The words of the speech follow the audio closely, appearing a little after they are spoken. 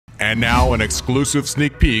And now an exclusive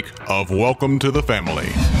sneak peek of Welcome to the Family.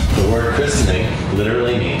 The word christening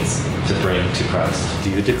literally means to bring to Christ.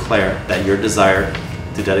 Do you declare that your desire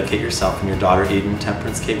to dedicate yourself and your daughter Eden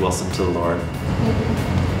Temperance Kate Wilson to the Lord?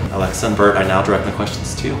 Alexa and Bert, I now direct my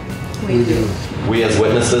questions to you. We do. We as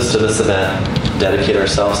witnesses to this event dedicate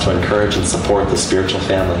ourselves to encourage and support the spiritual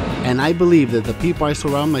family. And I believe that the people I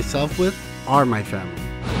surround myself with are my family.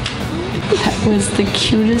 That was the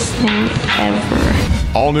cutest thing ever.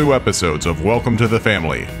 All new episodes of Welcome to the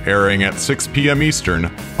Family airing at 6 p.m.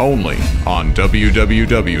 Eastern only on www.bowa.tv.